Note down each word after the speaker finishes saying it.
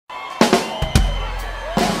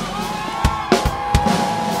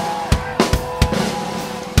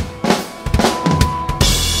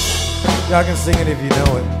Y'all can sing it if you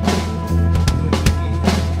know it.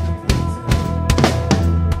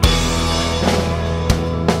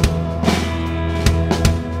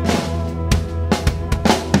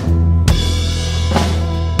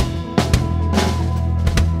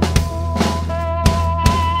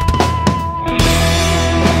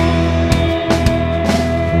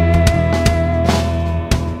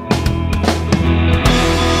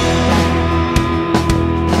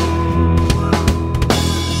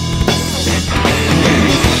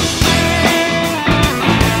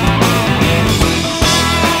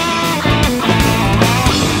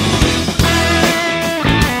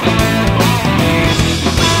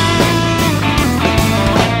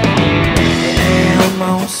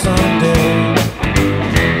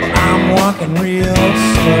 Real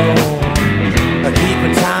slow,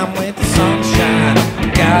 keeping time with the sunshine.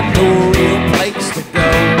 Got no real place to go.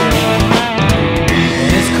 And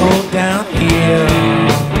it's cold down here,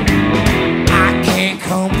 I can't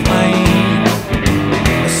complain.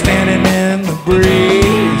 Standing in the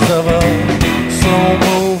breeze of a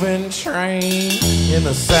slow-moving train in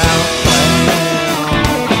the Southland.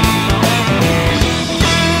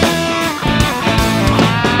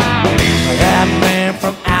 That man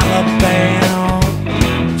from Alabama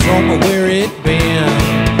told me where it been.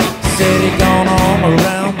 Said he gone all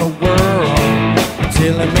around the world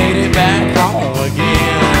till he made it back home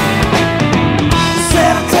again.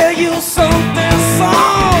 Said I'll tell you something,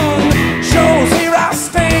 son, shows here I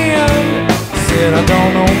stand. Said I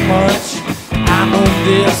don't know much, I know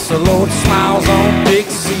this, the Lord smiles on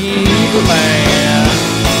Dixieland.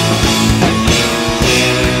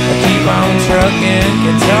 I keep on trucking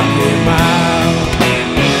Kentucky miles,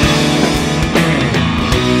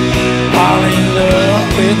 fall in love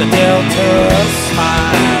with a Delta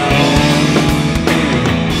smile.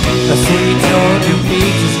 The sweet Georgia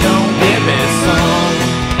peach is gonna give me some.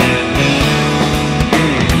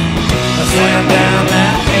 I slam down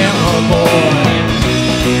that hammer, boy,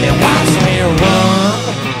 and watch me run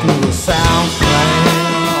through the Southland.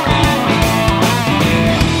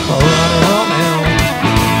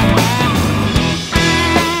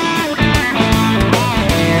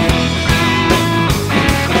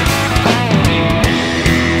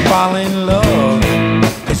 Fall in love,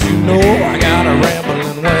 'cause you know I got a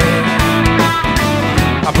rambling way.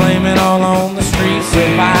 I blame it all on the street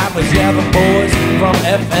survivors, yeah, the boys from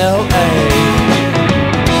FLA.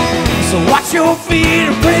 So watch your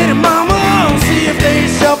feet, pretty mama, see if they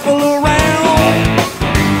shuffle around.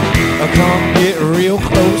 Come get real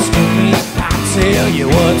close to me, I'll tell you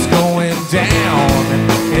what's going down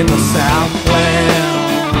in the Southland.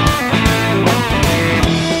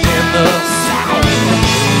 In the Southland.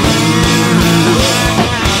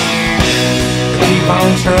 Keep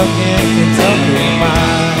on trucking Kentucky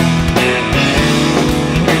mile,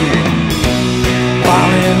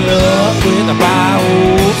 fall in love with a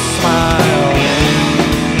Bayou smile.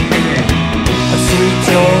 A sweet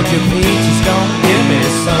Georgia peach is gonna give me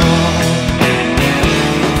some.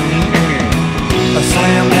 I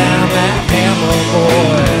slam down that hammer,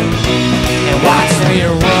 boy, and watch me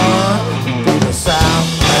run through the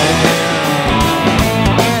Southland.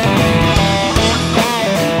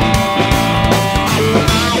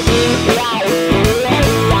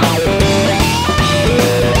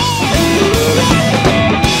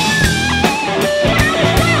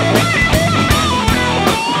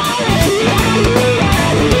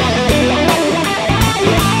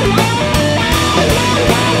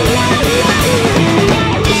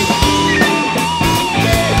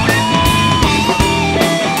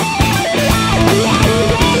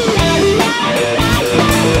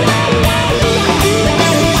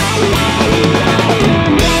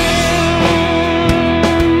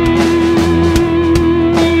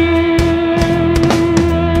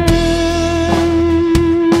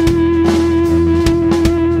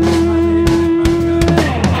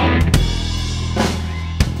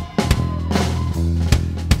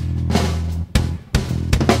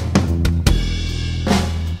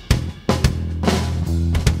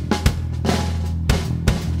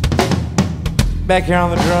 Back here on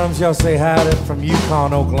the drums, y'all say hi to from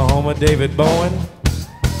Yukon, Oklahoma, David Bowen.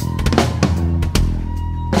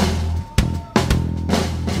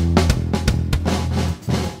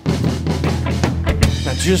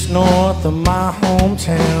 Now just north of my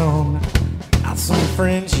hometown, got some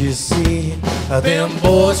friends you see. Them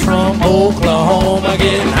boys from Oklahoma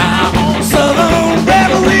getting high on Southern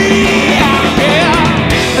revelry. Yeah,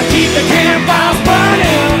 keep the campfires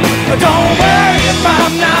burning, but don't worry if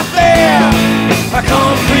I'm not there. I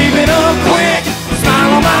come creeping up quick,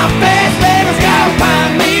 smile on my face, baby's got a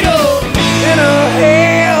pine needle in her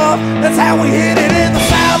hair. That's how we hit it in the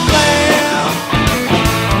Southland.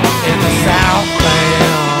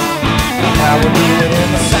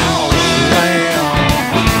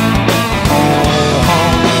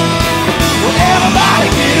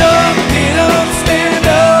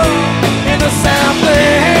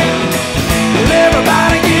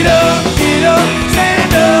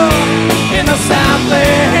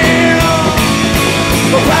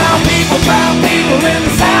 We're in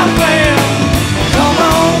the